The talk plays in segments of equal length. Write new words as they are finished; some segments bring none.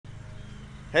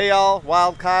Hey y'all,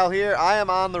 Wild Kyle here. I am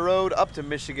on the road up to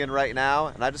Michigan right now,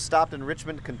 and I just stopped in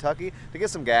Richmond, Kentucky to get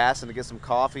some gas and to get some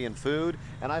coffee and food,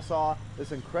 and I saw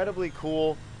this incredibly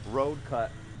cool road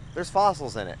cut. There's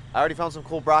fossils in it. I already found some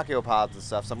cool brachiopods and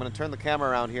stuff, so I'm going to turn the camera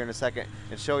around here in a second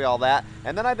and show you all that,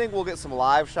 and then I think we'll get some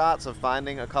live shots of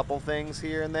finding a couple things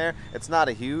here and there. It's not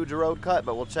a huge road cut,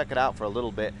 but we'll check it out for a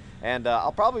little bit. And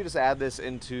I'll probably just add this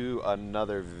into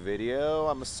another video,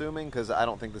 I'm assuming, because I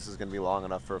don't think this is going to be long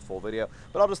enough for a full video.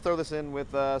 But I'll just throw this in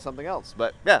with something else.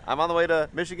 But yeah, I'm on the way to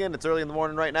Michigan. It's early in the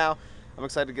morning right now. I'm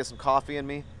excited to get some coffee in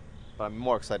me, but I'm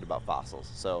more excited about fossils.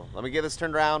 So let me get this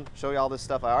turned around, show you all this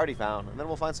stuff I already found, and then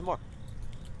we'll find some more.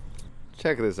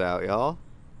 Check this out, y'all.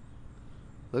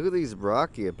 Look at these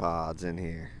brachiopods in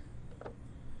here.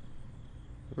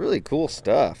 Really cool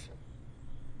stuff.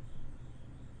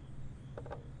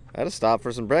 I had to stop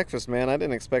for some breakfast, man. I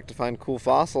didn't expect to find cool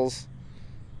fossils.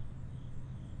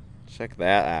 Check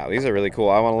that out. These are really cool.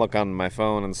 I want to look on my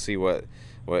phone and see what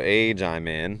age I'm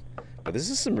in. But this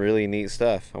is some really neat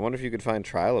stuff. I wonder if you could find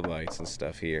trilobites and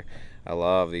stuff here. I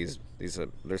love these.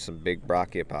 There's some big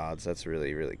brachiopods. That's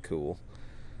really, really cool.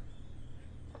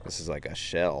 This is like a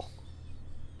shell.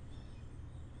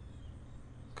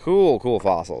 Cool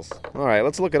fossils. All right,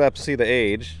 let's look it up to see the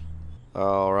age.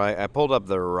 All right, I pulled up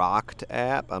the Rocked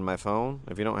app on my phone.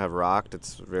 If you don't have Rocked,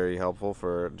 it's very helpful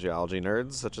for geology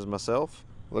nerds such as myself.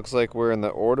 Looks like we're in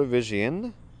the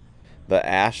Ordovician, the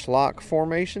Ashlock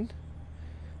Formation,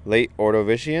 late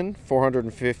Ordovician,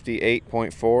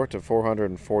 458.4 to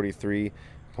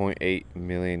 443.8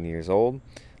 million years old.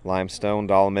 Limestone,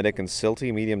 dolomitic, and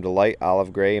silty, medium to light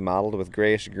olive gray, mottled with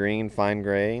grayish green, fine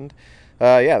grained.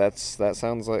 Yeah, that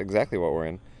sounds like exactly what we're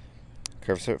in.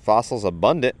 Fossils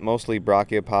abundant, mostly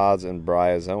brachiopods and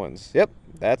bryozoans. Yep,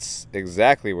 that's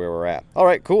exactly where we're at. All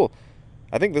right, cool.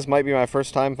 I think this might be my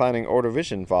first time finding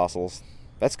Ordovician fossils.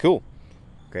 That's cool.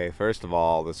 Okay, first of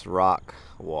all, this rock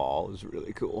wall is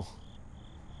really cool.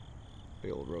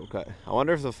 Big old road cut. I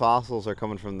wonder if the fossils are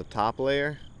coming from the top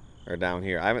layer or down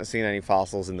here. I haven't seen any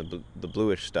fossils in the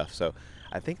bluish stuff, so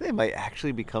I think they might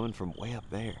actually be coming from way up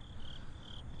there.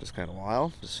 Just kind of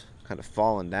wild, just kind of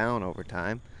falling down over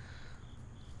time.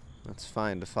 Let's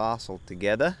find a fossil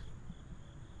together.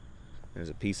 There's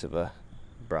a piece of a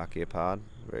brachiopod,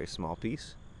 a very small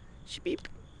piece. Sheep.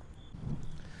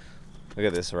 Look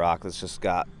at this rock that's just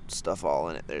got stuff all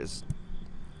in it. There's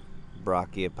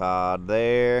brachiopod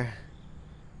there.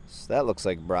 So that looks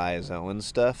like bryozoan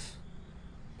stuff.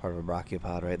 Part of a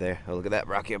brachiopod right there. Oh, look at that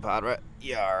brachiopod right.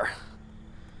 Yar.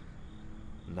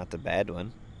 Not the bad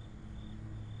one.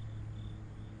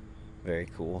 Very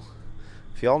cool.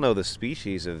 If y'all know the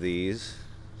species of these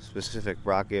specific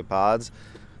brachiopods,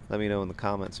 let me know in the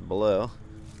comments below.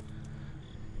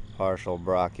 Partial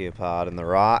brachiopod in the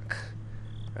rock,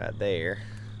 right there.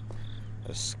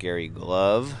 A scary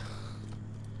glove.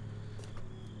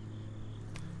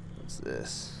 What's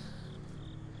this?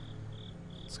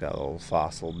 It's got little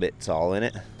fossil bits all in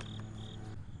it.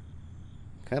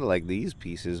 Kind of like these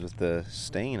pieces with the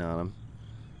stain on them.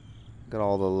 Got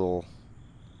all the little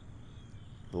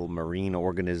marine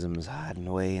organisms hiding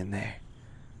away in there.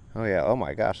 Oh yeah, oh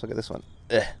my gosh, look at this one.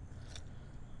 Ugh.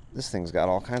 This thing's got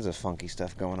all kinds of funky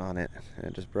stuff going on it, and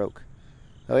it just broke.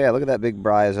 Oh yeah, look at that big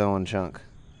bryozoan chunk.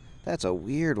 That's a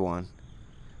weird one.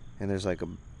 And there's like a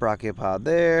brachiopod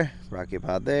there,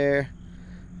 brachiopod there.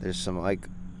 There's some like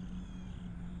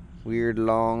weird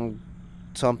long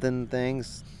something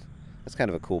things. That's kind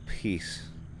of a cool piece.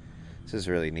 This is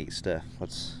really neat stuff.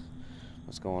 What's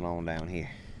going on down here?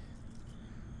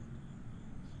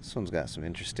 This one's got some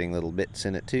interesting little bits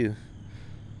in it too.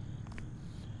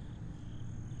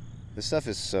 This stuff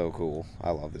is so cool.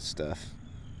 I love this stuff.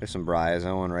 There's some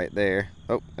bryozoan right there.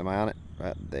 Oh, am I on it?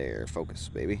 Right there. Focus,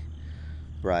 baby.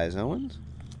 Bryozoans.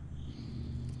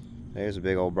 There's a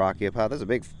big old brachiopod. There's a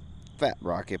big fat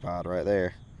brachiopod right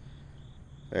there.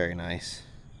 Very nice.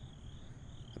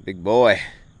 A big boy.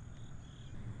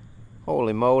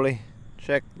 Holy moly.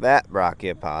 Check that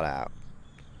brachiopod out.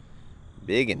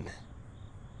 Biggin'.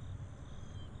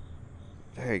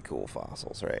 Very cool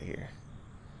fossils right here.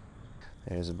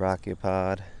 There's a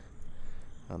brachiopod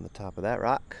on the top of that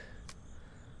rock.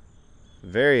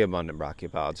 Very abundant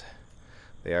brachiopods.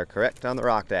 They are correct on the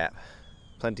Rocked app.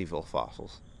 Plentiful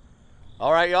fossils.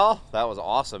 All right, y'all, that was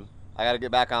awesome. I gotta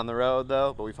get back on the road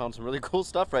though, but we found some really cool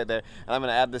stuff right there, and I'm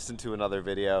gonna add this into another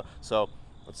video. So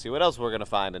let's see what else we're gonna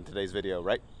find in today's video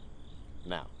right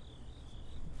now.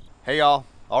 Hey y'all,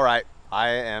 all right. I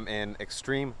am in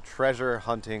extreme treasure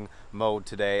hunting mode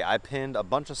today. I pinned a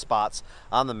bunch of spots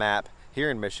on the map here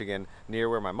in Michigan near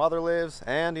where my mother lives,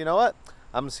 and you know what?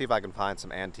 I'm gonna see if I can find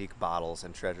some antique bottles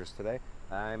and treasures today.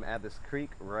 I'm at this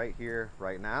creek right here,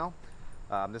 right now.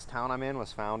 This town I'm in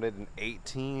was founded in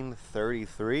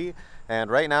 1833, and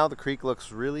right now the creek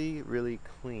looks really, really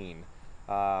clean.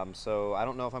 So I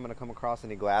don't know if I'm going to come across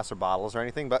any glass or bottles or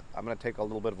anything, but I'm going to take a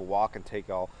little bit of a walk and take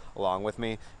y'all along with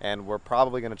me, and we're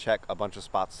probably going to check a bunch of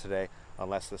spots today,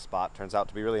 unless this spot turns out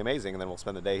to be really amazing, and then we'll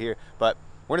spend the day here. But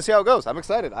we're going to see how it goes. I'm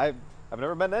excited. I've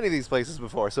never been to any of these places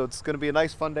before, so it's going to be a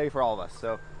nice, fun day for all of us.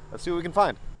 So let's see what we can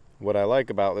find. What I like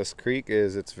about this creek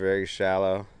is it's very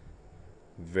shallow,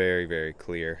 very, very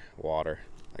clear water,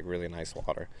 like really nice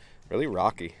water, really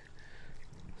rocky.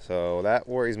 So that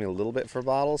worries me a little bit for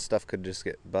bottles. Stuff could just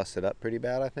get busted up pretty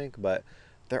bad, I think, but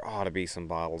there ought to be some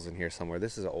bottles in here somewhere.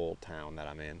 This is an old town that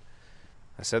I'm in.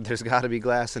 I said there's got to be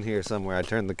glass in here somewhere. I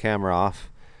turned the camera off,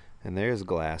 and there's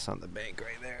glass on the bank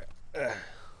right there. Ugh.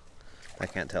 I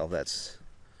can't tell if that's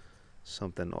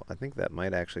something. I think that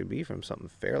might actually be from something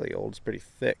fairly old. It's pretty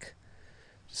thick,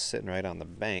 just sitting right on the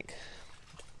bank.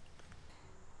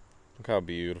 Look how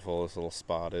beautiful this little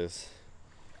spot is.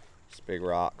 Just big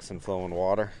rocks and flowing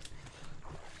water.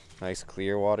 Nice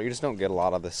clear water. You just don't get a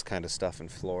lot of this kind of stuff in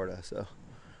Florida, so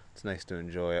it's nice to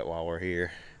enjoy it while we're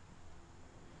here.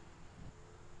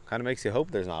 Kind of makes you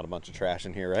hope there's not a bunch of trash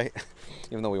in here, right?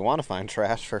 Even though we want to find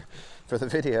trash for the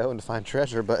video and to find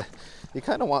treasure, but you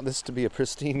kind of want this to be a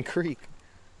pristine creek.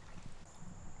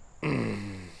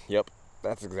 Yep,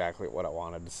 that's exactly what I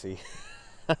wanted to see.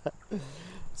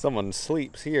 Someone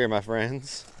sleeps here, my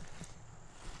friends.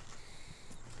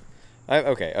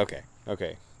 Okay.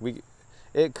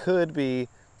 It could be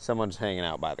someone's hanging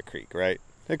out by the creek, right?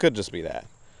 It could just be that.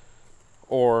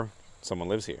 Or someone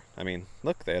lives here. I mean,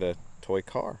 look, they had a toy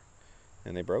car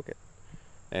and they broke it.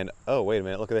 And oh, wait a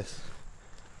minute, look at this.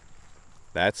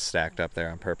 That's stacked up there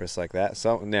on purpose like that.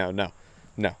 So no.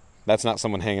 That's not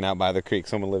someone hanging out by the creek.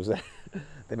 Someone lives there.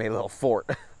 They made a little fort.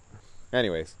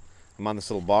 Anyways, I'm on this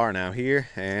little bar now here,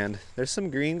 and there's some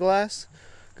green glass.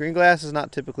 Green glass is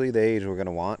not typically the age we're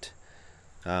gonna want.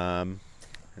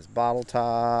 There's bottle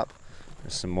top.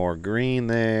 There's some more green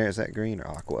there. Is that green or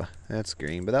aqua? That's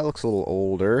green, but that looks a little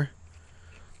older.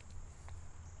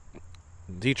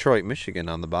 Detroit, Michigan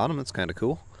on the bottom. That's kind of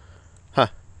cool. Huh.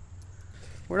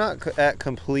 We're not at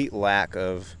complete lack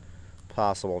of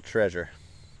possible treasure.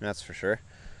 That's for sure.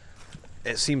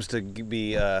 It seems to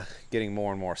be getting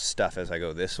more and more stuff as I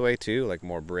go this way too, like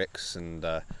more bricks and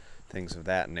things of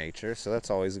that nature. So that's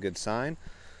always a good sign.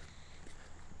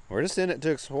 We're just in it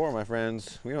to explore, my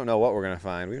friends. We don't know what we're going to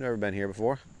find. We've never been here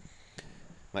before.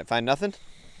 Might find nothing.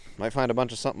 Might find a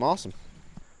bunch of something awesome.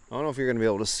 I don't know if you're going to be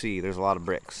able to see. There's a lot of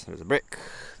bricks. There's a brick.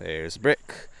 There's a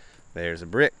brick. There's a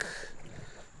brick.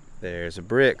 There's a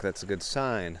brick. That's a good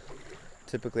sign.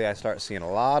 Typically, I start seeing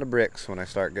a lot of bricks when I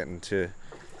start getting to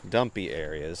dumpy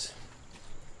areas.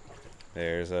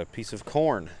 There's a piece of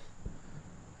corn.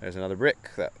 There's another brick.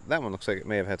 That one looks like it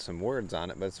may have had some words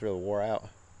on it, but it's really wore out.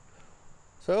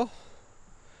 So,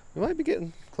 we might be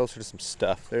getting closer to some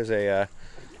stuff. There's a,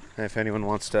 if anyone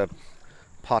wants to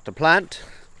pot a plant.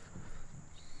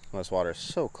 Well, this water is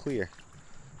so clear.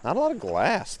 Not a lot of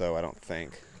glass, though, I don't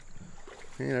think.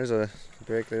 Yeah, there's a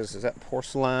brick. Is that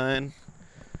porcelain?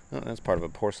 Oh, that's part of a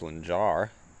porcelain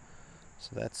jar.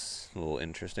 So that's a little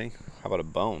interesting. How about a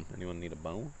bone? Anyone need a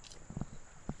bone?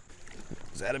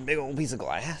 Is that a big old piece of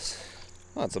glass?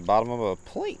 Oh, it's the bottom of a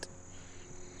plate.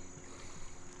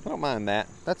 I don't mind that.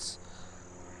 That's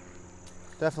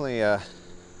definitely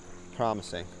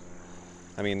promising.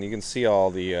 I mean, you can see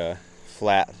all the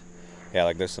flat. Yeah,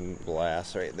 like there's some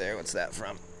glass right there. What's that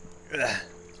from? Ugh.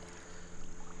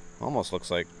 Almost looks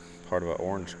like part of an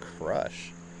orange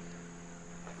crush.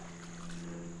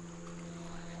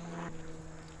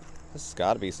 This has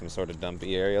got to be some sort of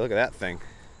dumpy area. Look at that thing.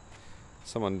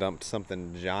 Someone dumped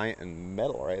something giant and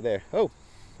metal right there. Oh,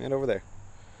 and over there.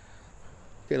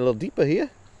 Getting a little deeper here.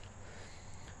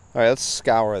 All right, let's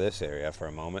scour this area for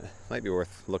a moment. Might be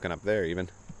worth looking up there even.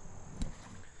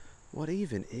 What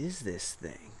even is this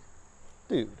thing?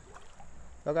 Dude,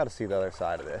 I've got to see the other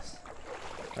side of this.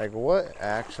 Like, what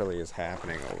actually is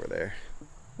happening over there?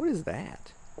 What is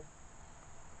that?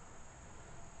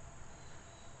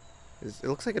 It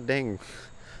looks like a dang...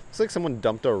 Looks like someone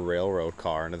dumped a railroad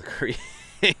car into the creek.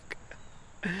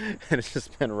 And it's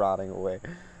just been rotting away.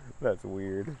 That's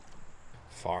weird.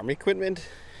 Farm equipment?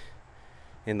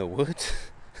 In the woods?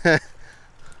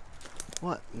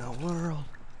 What in the world?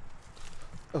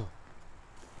 Oh.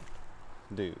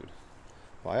 Dude.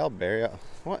 Why I'll bury up?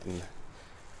 What in...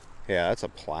 Yeah, that's a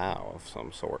plow of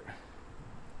some sort.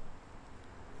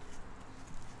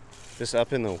 Just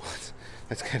up in the woods.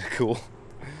 That's kind of cool.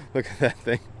 Look at that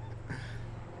thing.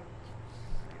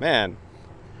 Man,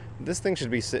 This thing should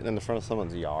be sitting in the front of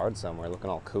someone's yard somewhere looking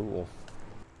all cool.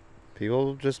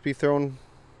 People just be throwing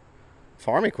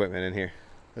farm equipment in here.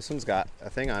 This one's got a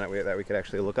thing on it that we could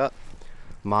actually look up.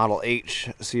 Model H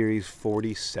Series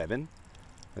 47.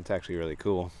 That's actually really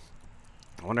cool.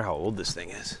 I wonder how old this thing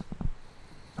is.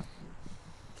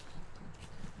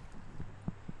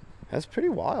 That's pretty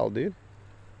wild, dude.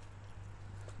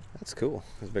 That's cool.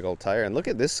 This big old tire. And look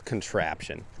at this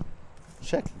contraption.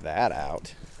 Check that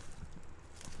out.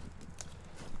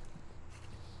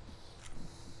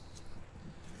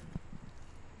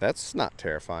 That's not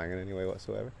terrifying in any way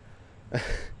whatsoever.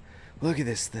 Look at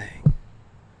this thing.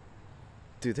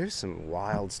 Dude, there's some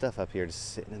wild stuff up here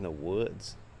just sitting in the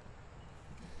woods.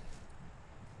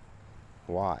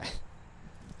 Why?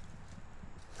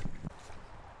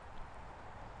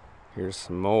 Here's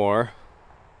some more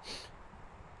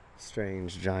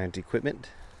strange giant equipment.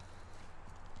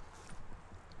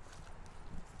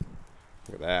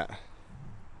 Look at that.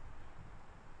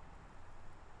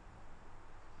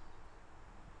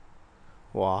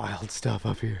 Wild stuff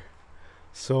up here.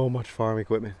 So much farm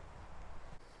equipment.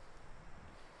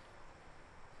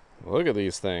 Look at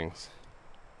these things.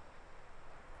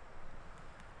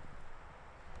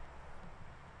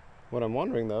 What I'm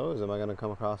wondering though is, am I going to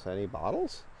come across any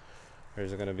bottles? Or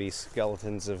is it going to be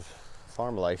skeletons of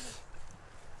farm life?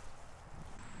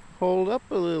 Hold up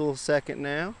a little second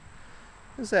now.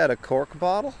 Is that a cork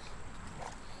bottle?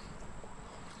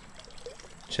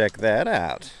 Check that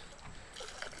out.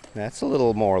 That's a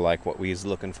little more like what we was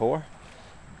looking for.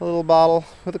 A little bottle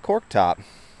with a cork top.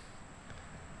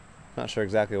 Not sure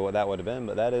exactly what that would have been,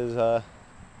 but that is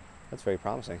that's very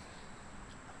promising.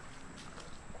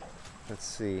 Let's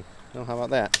see. Oh, how about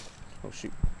that? Oh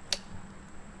shoot.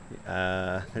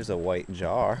 There's a white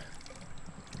jar.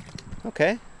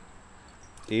 Okay.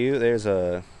 Ew, there's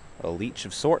a leech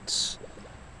of sorts.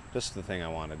 Just the thing I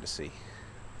wanted to see.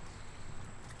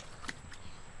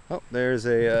 Oh, there's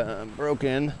a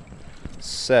broken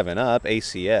 7-Up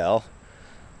ACL.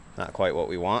 Not quite what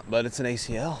we want, but it's an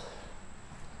ACL.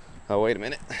 Oh, wait a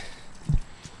minute.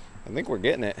 I think we're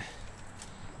getting it.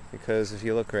 Because if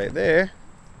you look right there,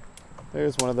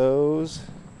 there's one of those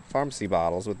pharmacy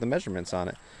bottles with the measurements on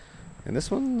it. And this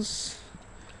one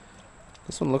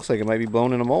looks like it might be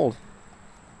blown in a mold.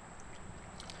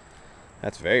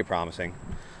 That's very promising.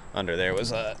 Under there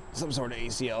was some sort of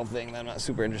ACL thing that I'm not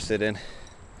super interested in.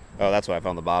 Oh, that's what I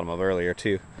found the bottom of earlier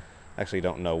too. Actually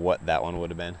don't know what that one would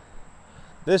have been.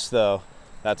 This though,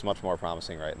 that's much more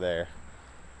promising right there.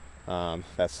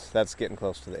 That's getting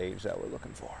close to the age that we're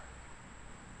looking for.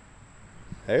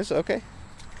 There's, okay.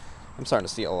 I'm starting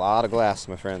to see a lot of glass,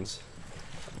 my friends.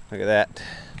 Look at that.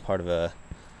 Part of a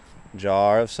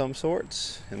jar of some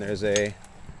sorts. And there's a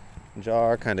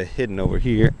jar kind of hidden over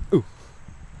here. Ooh.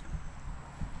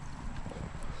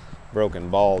 Broken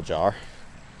ball jar.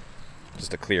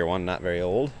 Just a clear one, not very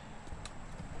old.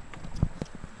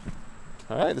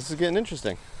 Alright, this is getting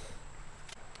interesting.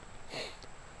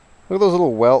 Look at those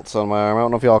little welts on my arm. I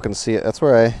don't know if y'all can see it. That's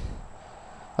where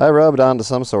I rubbed onto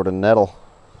some sort of nettle.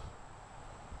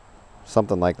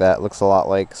 Something like that. Looks a lot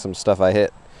like some stuff I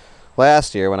hit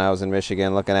last year when I was in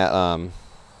Michigan looking at,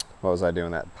 what was I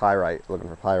doing? That pyrite, looking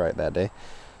for pyrite that day.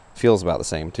 Feels about the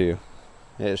same too.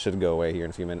 It should go away here in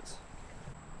a few minutes.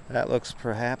 That looks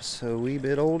perhaps a wee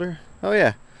bit older. Oh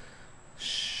yeah.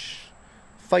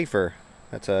 Pfeiffer.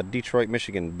 That's a Detroit,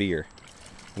 Michigan beer.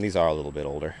 And these are a little bit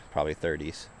older, probably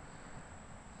 30s.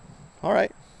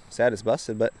 Alright. Sad it's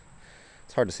busted, but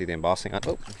it's hard to see the embossing on.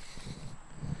 Oh.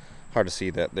 Hard to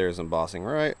see that there's embossing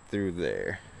right through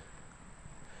there.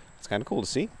 It's kind of cool to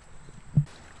see.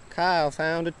 Kyle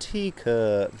found a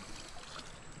teacup.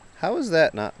 How is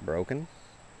that not broken?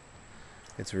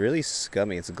 It's really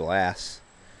scummy. It's glass.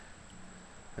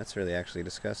 That's really actually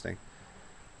disgusting.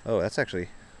 Oh, that's actually...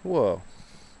 Whoa.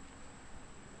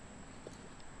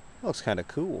 That looks kind of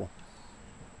cool.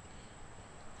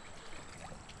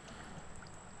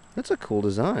 That's a cool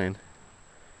design.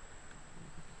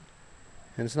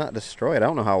 And it's not destroyed. I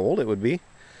don't know how old it would be.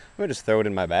 I'm going to just throw it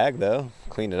in my bag, though.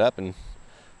 Clean it up and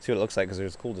see what it looks like, because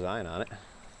there's a cool design on it.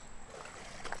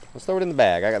 Let's throw it in the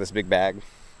bag. I got this big bag.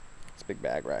 This big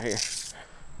bag right here.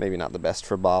 Maybe not the best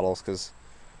for bottles, because...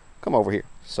 Come over here.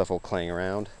 Stuff will clang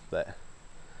around, but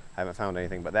I haven't found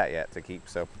anything but that yet to keep,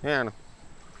 so yeah, I don't know.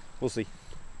 We'll see.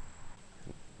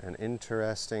 An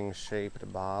interesting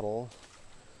shaped bottle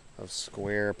of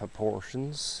square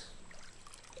proportions.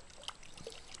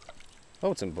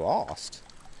 Oh, it's embossed.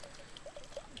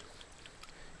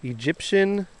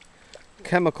 Egyptian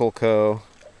Chemical Co.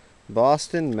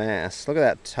 Boston, Mass. Look at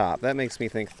that top. That makes me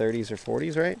think 30s or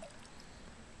 40s, right?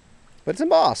 But it's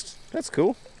embossed. That's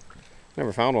cool.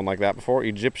 Never found one like that before.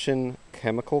 Egyptian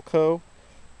Chemical Co.,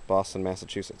 Boston,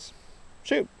 Massachusetts.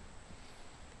 Shoot.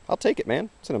 I'll take it, man.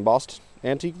 It's an embossed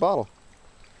antique bottle.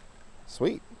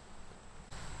 Sweet.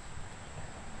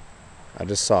 I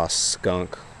just saw a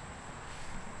skunk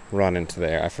run into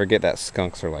there. I forget that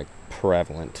skunks are like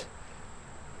prevalent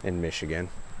in Michigan,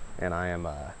 and I am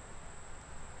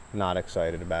not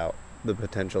excited about the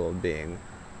potential of being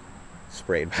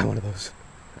sprayed by one of those.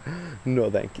 No,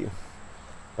 thank you.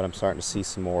 But I'm starting to see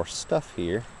some more stuff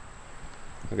here.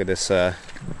 Look at this.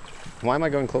 Why am I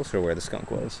going closer to where the skunk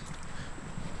was?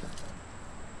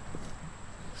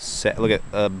 Look at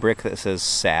a brick that says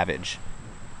Savage.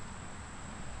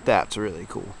 That's really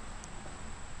cool.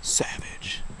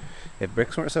 Savage. If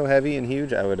bricks weren't so heavy and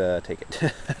huge, I would take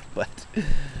it. But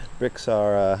bricks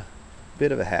are a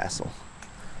bit of a hassle.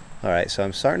 Alright, so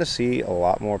I'm starting to see a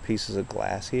lot more pieces of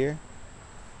glass here.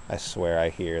 I swear I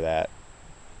hear that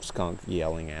skunk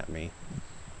yelling at me.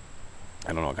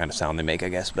 I don't know what kind of sound they make, I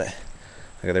guess, but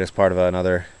look at there's part of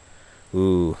another.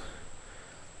 Ooh,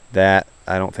 that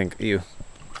I don't think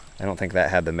that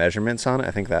had the measurements on it.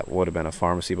 I think that would have been a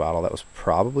pharmacy bottle that was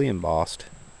probably embossed.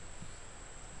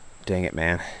 Dang it,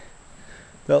 man.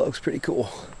 That looks pretty cool.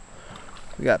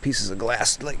 We got pieces of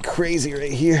glass like crazy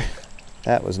right here.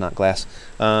 That was not glass.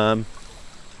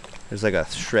 There's like a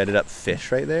shredded up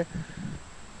fish right there.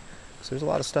 So there's a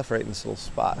lot of stuff right in this little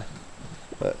spot.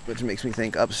 But which makes me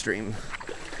think upstream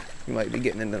you might be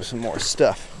getting into some more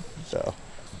stuff. So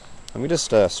let me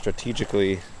just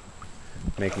strategically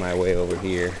make my way over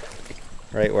here,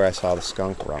 right where I saw the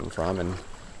skunk run from, and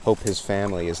hope his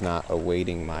family is not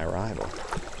awaiting my arrival.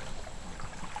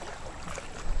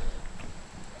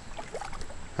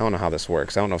 I don't know how this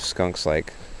works. I don't know if skunks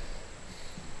like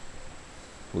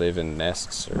live in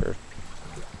nests, or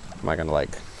am I gonna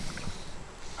like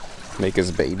make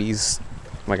his babies?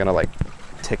 Am I gonna like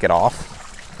tick it off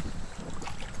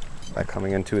by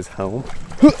coming into his home?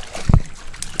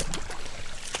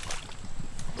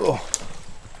 Oh.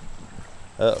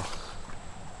 Oh.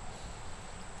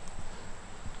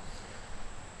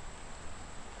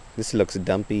 This looks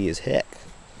dumpy as heck.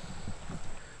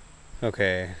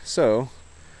 Okay, so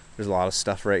there's a lot of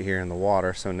stuff right here in the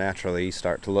water, so naturally you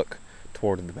start to look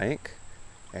toward the bank,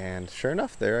 and sure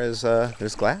enough, there's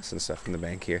glass and stuff in the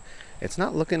bank here. It's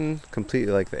not looking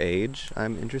completely like the age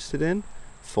I'm interested in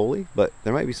fully, but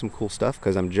there might be some cool stuff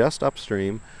because I'm just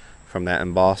upstream from that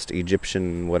embossed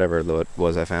Egyptian whatever it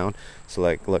was I found. So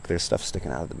like, look, there's stuff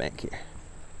sticking out of the bank here.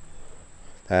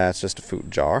 That's just a food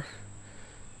jar.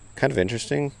 Kind of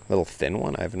interesting, little thin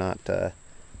one. I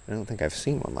don't think I've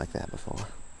seen one like that before.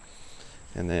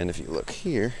 And then if you look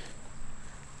here,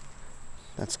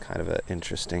 that's kind of an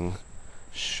interesting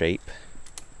shape.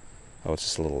 Oh, it's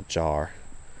just a little jar.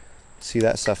 See,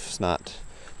 that stuff's not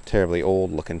terribly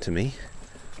old looking to me.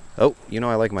 Oh, you know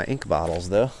I like my ink bottles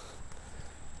though.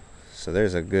 So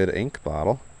there's a good ink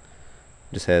bottle.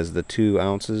 Just has the 2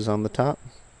 ounces on the top.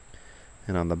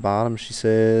 And on the bottom she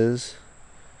says,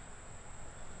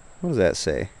 what does that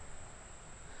say?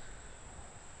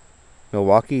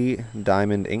 Milwaukee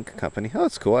Diamond Ink Company. Oh,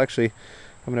 that's cool. Actually,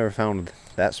 I've never found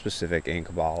that specific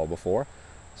ink bottle before,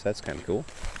 so that's kind of cool.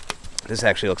 This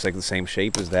actually looks like the same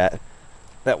shape as that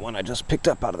one I just picked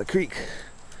up out of the creek.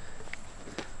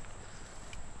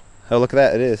 Oh, look at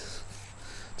that. It is.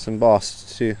 It's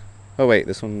embossed too. Oh wait,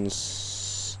 this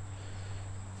one's...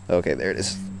 Okay, there it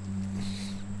is.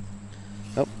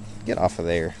 Oh, get off of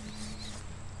there.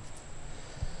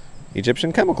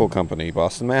 Egyptian Chemical Company,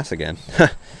 Boston, Mass again.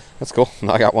 That's cool.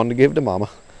 Now I got one to give to Mama.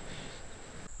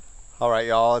 Alright,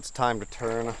 y'all, it's time to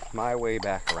turn my way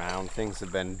back around. Things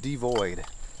have been devoid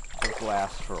of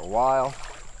glass for a while.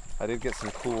 I did get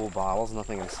some cool bottles,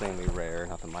 nothing insanely rare,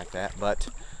 nothing like that, but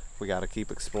we got to keep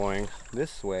exploring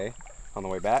this way on the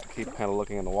way back. Keep kind of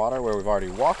looking in the water where we've already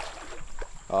walked.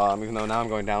 Even though now I'm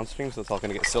going downstream, so it's all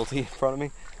going to get silty in front of me.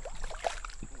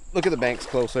 Look at the banks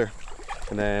closer,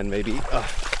 and then maybe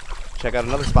check out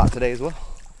another spot today as well.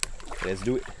 Let's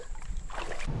do it.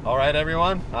 All right,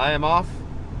 everyone, I am off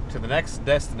to the next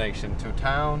destination, to a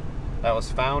town that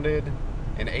was founded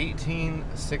in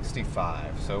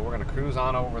 1865. So we're gonna cruise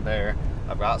on over there.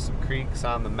 I've got some creeks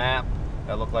on the map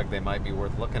that look like they might be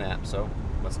worth looking at, so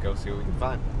let's go see what we can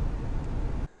find.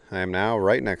 I am now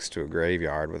right next to a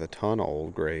graveyard with a ton of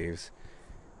old graves.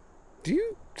 Do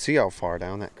you see how far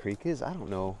down that creek is? I don't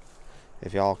know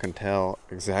if y'all can tell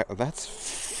exactly. That's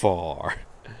far.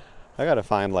 I gotta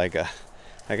find like a,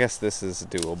 I guess this is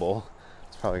doable.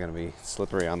 It's probably gonna be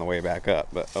slippery on the way back up,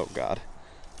 but oh god.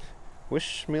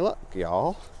 Wish me luck,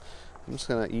 y'all. I'm just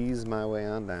gonna ease my way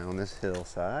on down this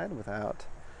hillside without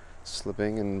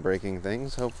slipping and breaking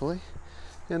things, hopefully.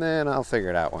 and then I'll figure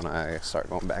it out when I start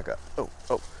going back up. Oh,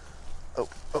 oh, oh,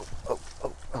 oh, oh,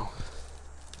 oh, oh.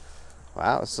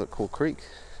 Wow, this is a cool creek.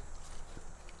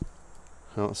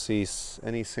 I don't see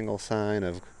any single sign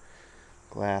of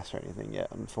glass or anything yet,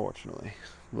 unfortunately,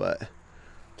 but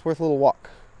it's worth a little walk.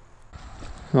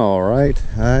 All right,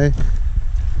 I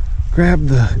grabbed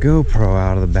the GoPro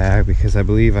out of the bag because I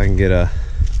believe I can get a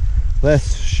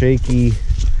less shaky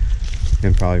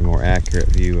and probably more accurate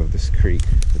view of this creek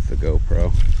with the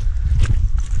GoPro.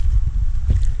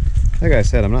 Like I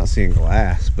said, I'm not seeing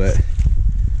glass, but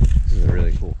this is a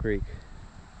really cool creek.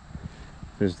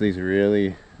 There's these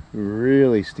really,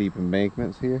 really steep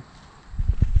embankments here,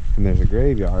 and there's a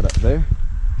graveyard up there.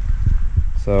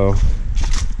 So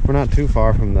we're not too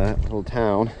far from that little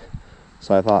town,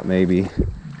 so I thought maybe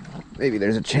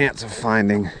there's a chance of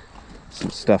finding some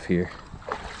stuff here.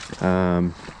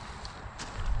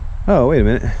 Oh, wait a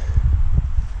minute.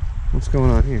 What's going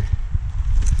on here?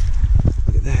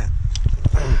 Look at that.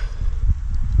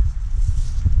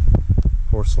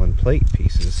 Porcelain plate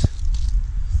pieces.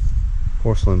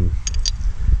 Porcelain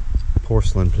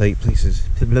plate pieces.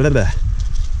 Blah, blah, blah.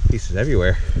 Pieces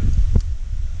everywhere.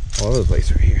 All over the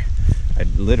place right here. I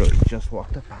literally just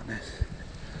walked up on this.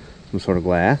 Some sort of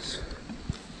glass.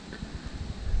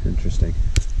 Interesting.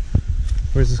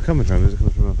 Where's this coming from? Is it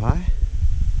coming from up high?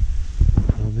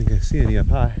 I don't think I see any up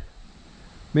high.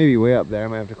 Maybe way up there. I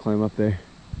might have to climb up there.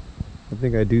 I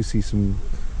think I do see some.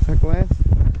 Is that glass?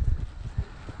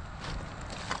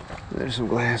 There's some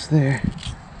glass there.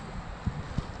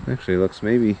 Actually, looks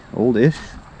maybe oldish.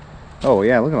 Oh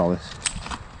yeah, look at all this.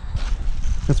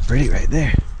 That's pretty right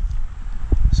there.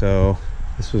 So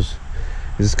is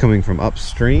this coming from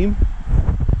upstream,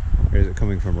 or is it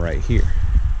coming from right here?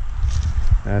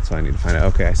 That's what I need to find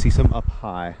out. Okay, I see some up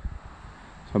high,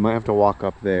 so I might have to walk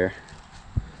up there.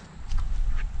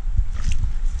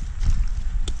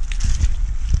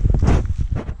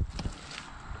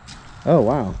 Oh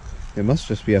wow, it must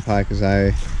just be up high because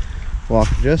I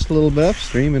walked just a little bit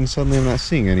upstream and suddenly I'm not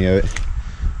seeing any of it.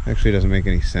 Actually, it doesn't make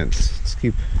any sense. Let's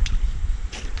keep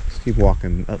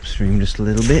walking upstream just a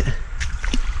little bit.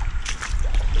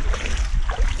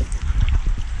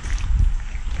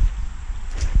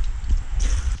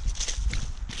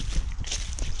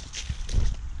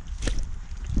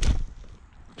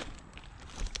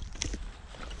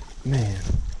 Man,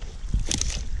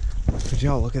 would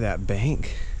y'all look at that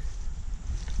bank?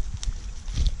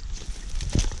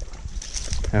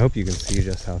 I hope you can see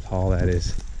just how tall that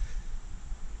is.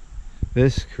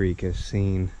 This creek has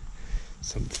seen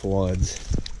some floods.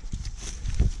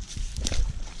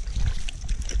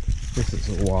 This is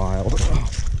wild. Oh.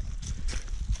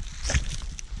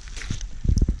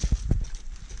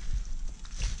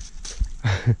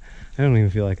 I don't even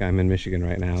feel like I'm in Michigan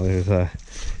right now. There's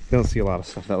you don't see a lot of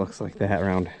stuff that looks like that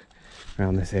around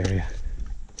this area.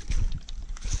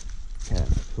 Yeah,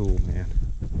 it's cool, man.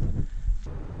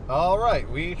 All right,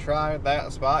 we tried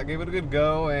that spot, gave it a good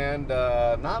go, and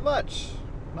not much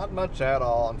at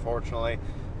all, unfortunately.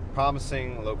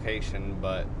 Promising location,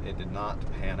 but it did not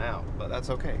pan out. But that's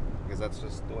okay, because that's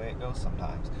just the way it goes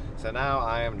sometimes. So now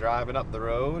I am driving up the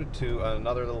road to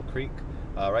another little creek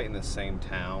right in the same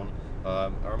town,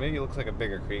 or maybe it looks like a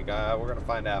bigger creek. We're gonna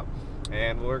find out,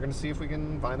 and we're gonna see if we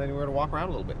can find anywhere to walk around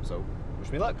a little bit. So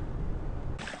wish me luck.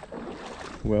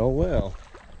 Well,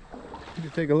 you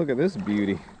can take a look at this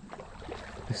beauty.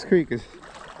 This creek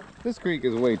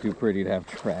is way too pretty to have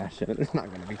trash in it. There's not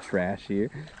going to be trash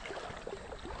here.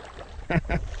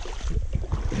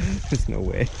 There's no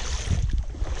way.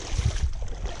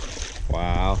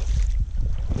 Wow.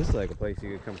 This is like a place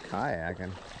you could come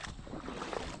kayaking.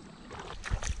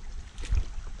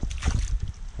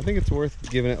 I think it's worth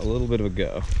giving it a little bit of a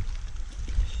go.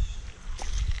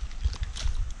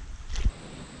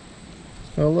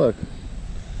 Oh look,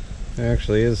 there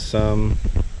actually is some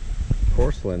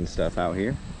porcelain stuff out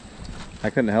here. I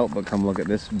couldn't help but come look at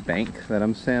this bank that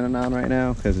I'm standing on right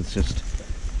now because it's just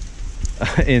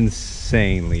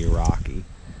insanely rocky.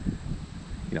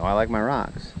 You know, I like my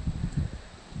rocks.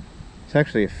 It's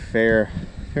actually a fair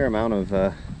amount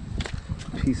of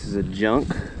pieces of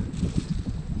junk.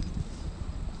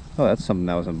 Oh, that's something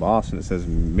that was embossed and it says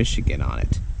Michigan on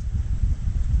it.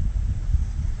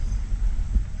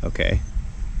 Okay.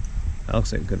 That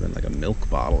looks like it could have been like a milk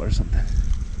bottle or something.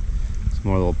 Some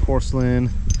more little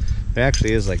porcelain. There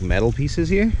actually is like metal pieces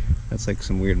here. That's like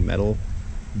some weird metal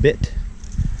bit.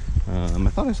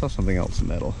 I thought I saw something else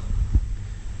metal.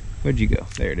 Where'd you go?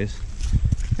 There it is.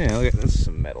 Yeah, look at this,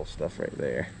 some metal stuff right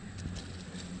there.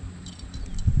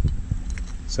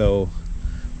 So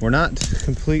we're not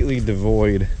completely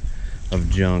devoid of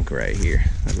junk right here.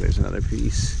 Look, there's another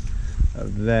piece.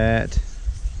 of that.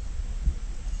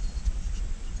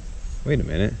 Wait a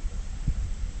minute.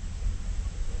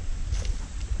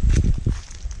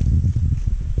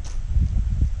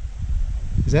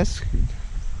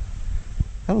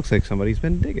 That looks like somebody's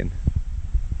been digging.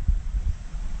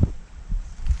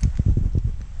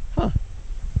 Huh.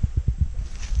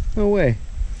 No way.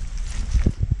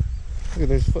 Look at,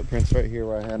 there's footprints right here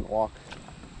where I hadn't walked.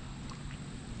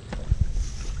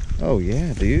 Oh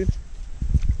yeah, dude.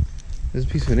 There's a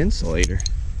piece of an insulator.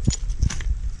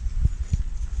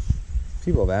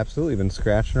 People have absolutely been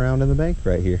scratching around in the bank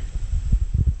right here.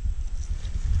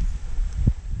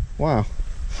 Wow.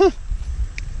 Huh.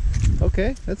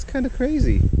 Okay, that's kind of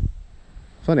crazy.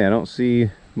 Funny, I don't see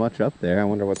much up there. I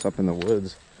wonder what's up in the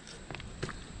woods.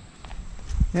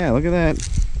 Yeah, look at that.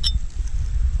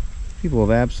 People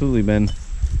have absolutely been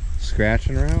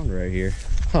scratching around right here.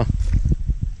 Huh.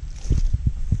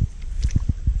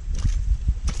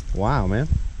 Wow, man.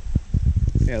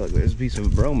 Yeah, look, there's a piece of a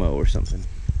bromo or something.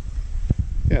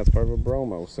 Yeah, it's part of a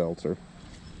bromo seltzer.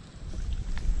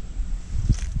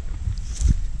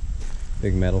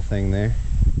 Big metal thing there.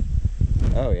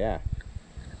 Oh, yeah.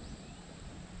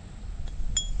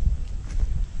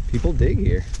 People dig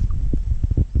here.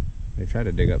 They try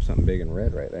to dig up something big and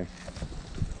red right there.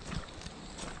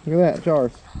 Look at that,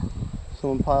 jars.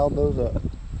 Someone piled those up.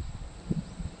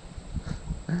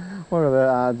 What are the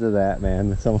odds of that,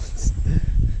 man? Someone's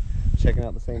checking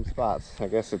out the same spots. I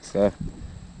guess it's the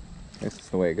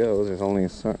way it goes. There's only a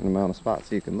certain amount of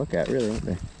spots you can look at, really, aren't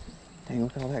there? Dang,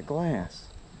 look at all that glass.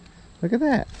 Look at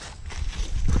that.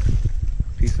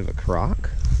 Piece of a crock.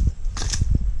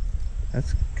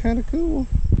 That's kind of cool.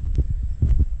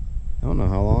 I don't know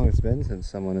how long it's been since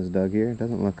someone has dug here. It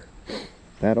doesn't look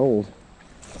that old.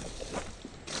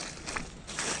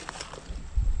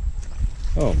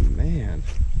 Oh man.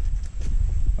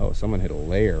 Oh, someone hit a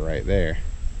layer right there.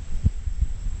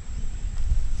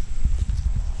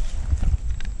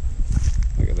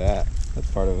 Look at that.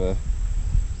 That's part of a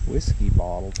whiskey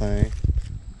bottle thing.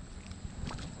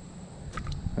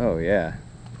 Oh yeah.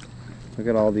 Look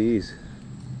at all these.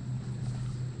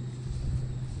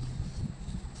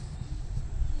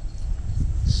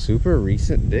 Super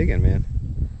recent digging, man.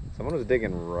 Someone was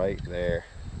digging right there.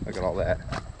 Look at all that.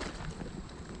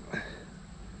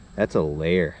 That's a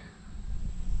layer.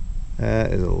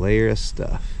 That is a layer of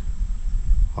stuff.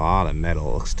 A lot of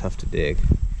metal. Looks tough to dig.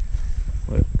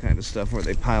 What kind of stuff were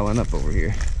they piling up over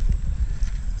here?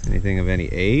 Anything of any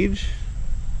age?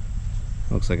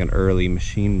 Looks like an early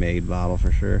machine-made bottle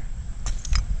for sure.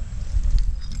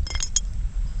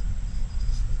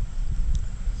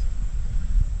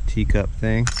 Teacup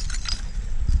thing.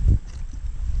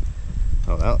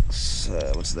 Oh, that's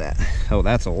what's that? Oh,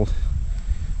 that's old.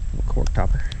 A cork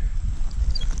topper.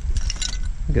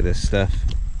 Look at this stuff.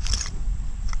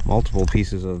 Multiple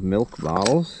pieces of milk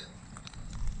bottles.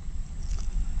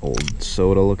 Old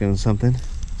soda looking something.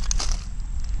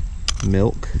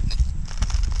 Milk.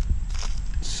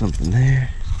 Something there.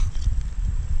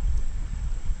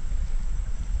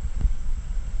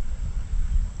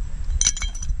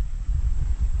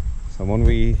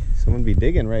 Someone be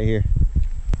digging right here.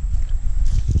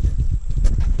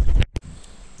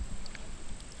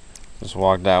 Just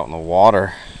walked out in the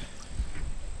water.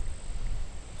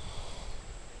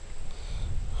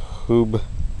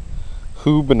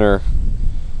 Hubener,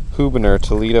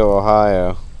 Toledo,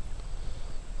 Ohio.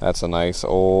 That's a nice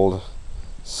old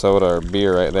soda or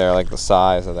beer right there. I like the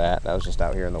size of that. That was just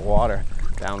out here in the water,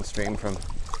 downstream from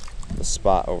the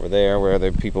spot over there where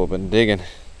the people have been digging.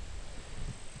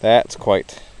 That's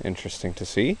quite interesting to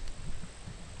see.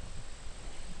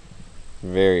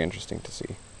 Very interesting to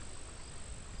see.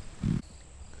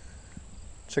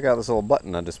 Check out this little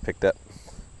button I just picked up.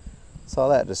 Saw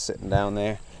that just sitting down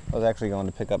there. I was actually going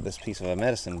to pick up this piece of a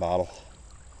medicine bottle.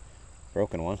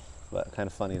 Broken one, but kind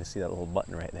of funny to see that little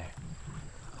button right there.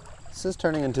 This is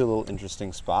turning into a little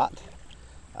interesting spot.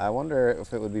 I wonder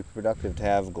if it would be productive to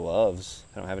have gloves.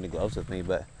 I don't have any gloves with me,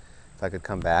 but if I could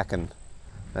come back and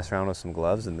mess around with some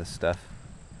gloves and this stuff,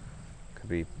 could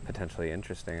be potentially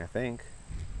interesting, I think.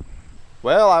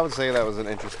 Well, I would say that was an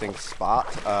interesting spot.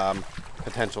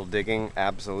 Potential digging,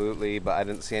 absolutely, but I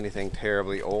didn't see anything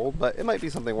terribly old, but it might be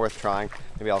something worth trying.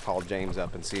 Maybe I'll call James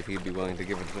up and see if he'd be willing to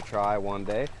give it a try one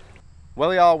day.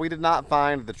 Well, y'all, we did not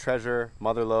find the treasure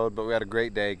mother lode, but we had a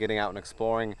great day getting out and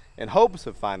exploring in hopes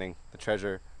of finding the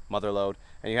treasure mother lode.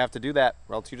 And you have to do that,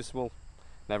 or else you just will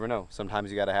never know.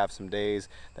 Sometimes you got to have some days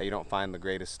that you don't find the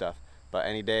greatest stuff. But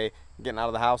any day, getting out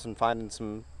of the house and finding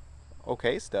some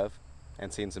okay stuff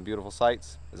and seeing some beautiful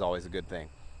sights is always a good thing.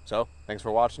 So, thanks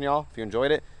for watching, y'all. If you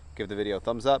enjoyed it, give the video a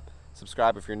thumbs up,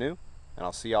 subscribe if you're new, and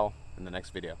I'll see y'all in the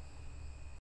next video.